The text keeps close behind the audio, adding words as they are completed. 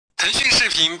腾讯视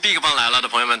频 Big 棒来了的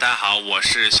朋友们，大家好，我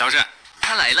是肖战。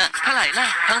他来了，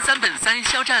唐三本三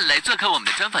肖战来做客我们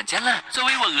的专访间了。作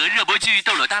为我俄热播剧《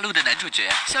斗罗大陆》的男主角，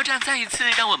肖战再一次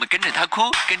让我们跟着他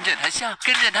哭，跟着他笑，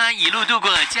跟着他一路度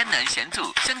过艰难险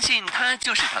阻。相信他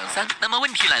就是唐三。那么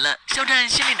问题来了，肖战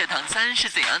心里的唐三是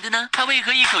怎样的呢？他为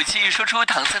何一口气说出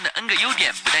唐三的 N 个优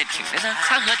点不带停的呢？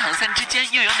他和唐三之间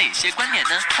又有哪些关联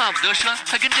呢？话不多说，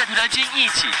快跟着涂条君一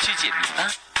起去解谜吧。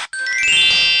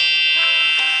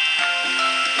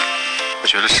我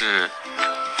觉得是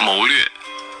谋略，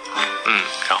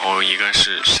然后一个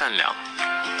是善良，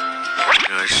一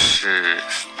个是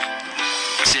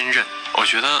坚韧。我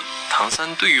觉得唐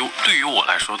三对于我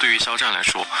来说，对于肖战来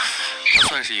说，他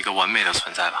算是一个完美的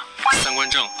存在吧。三观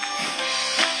正，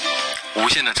无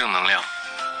限的正能量，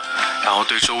然后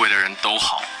对周围的人都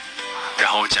好，然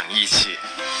后讲义气，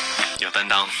有担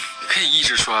当，可以一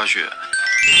直说下去。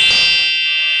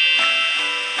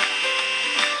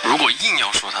如果硬要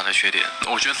说他的缺点，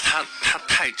我觉得他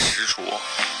太执着，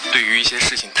对于一些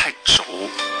事情太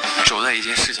轴在一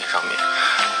件事情上面。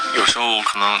有时候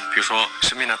可能比如说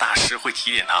身边的大师会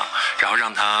提点他，然后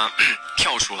让他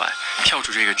跳出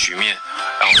这个局面，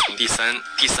然后从第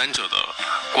三者的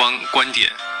观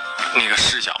点那个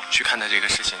视角去看待这个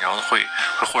事情，然后会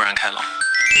豁然开朗。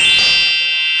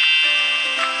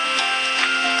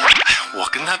我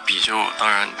跟他比就当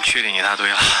然缺点一大堆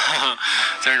了，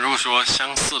但是如果说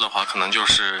相似的话，可能就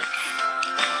是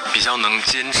比较能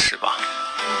坚持吧，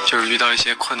就是遇到一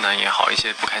些困难也好，一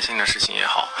些不开心的事情也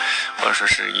好，或者说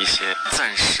是一些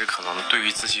暂时可能对于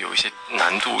自己有一些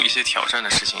难度、一些挑战的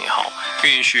事情也好，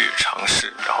愿意去尝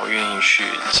试，然后愿意去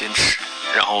坚持，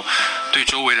然后对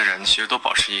周围的人其实都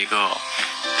保持一个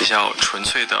比较纯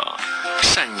粹的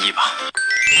善意吧。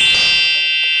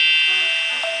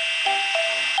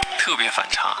特别反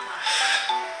差，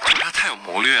他太有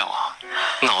谋略了，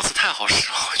脑子太好使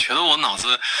了。我觉得我脑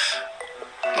子，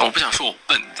我不想说我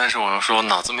笨，但是我要说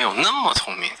脑子没有那么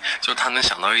聪明，就他能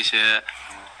想到一些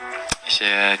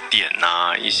点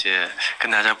呐，一些跟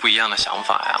大家不一样的想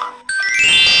法呀。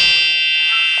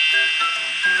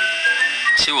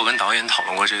其实我跟导演讨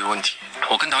论过这个问题，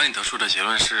我跟导演得出的结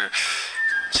论是，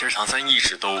其实唐三一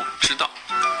直都知道，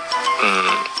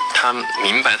他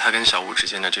明白他跟小五之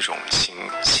间的这种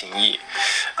情谊，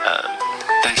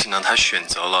但是呢，他选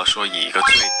择了说以一个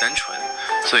最单纯、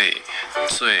最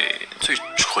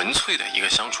纯粹的一个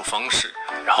相处方式，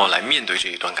然后来面对这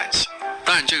一段感情。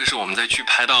当然，这个是我们在剧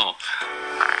拍到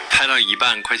一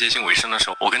半快接近尾声的时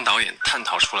候，我跟导演探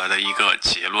讨出来的一个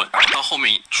结论。然后到后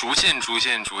面逐渐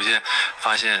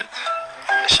发现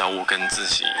小五跟自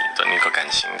己的那个感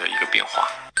情的一个变化。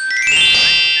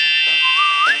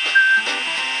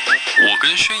我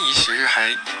跟轩怡其实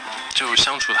还就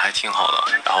相处的还挺好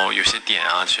的，然后有些点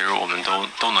啊，其实我们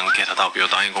都能 get 到，比如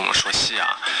导演跟我们说戏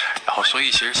啊，然后所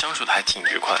以其实相处的还挺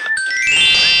愉快的。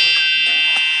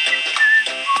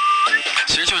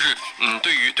其实就是，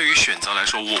对于选择来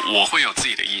说，我会有自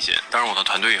己的意见，当然我的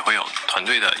团队也会有团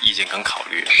队的意见跟考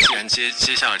虑。既然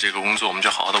接下了这个工作，我们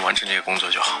就好好的完成这个工作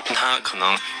就好。它可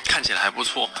能看起来还不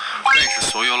错，但是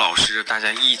所有老师大家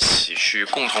一起去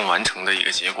共同完成的一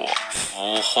个结果，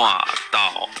服化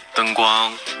道、灯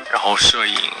光，然后摄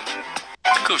影，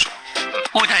各种。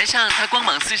舞台上他光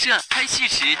芒四射，拍戏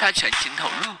时他全情投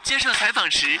入，接受采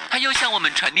访时他又向我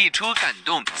们传递出感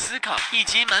动、思考以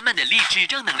及满满的励志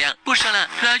正能量。不说了，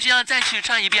涂条君要再去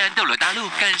刷一遍《斗罗大陆》，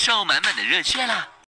感受满满的热血啦！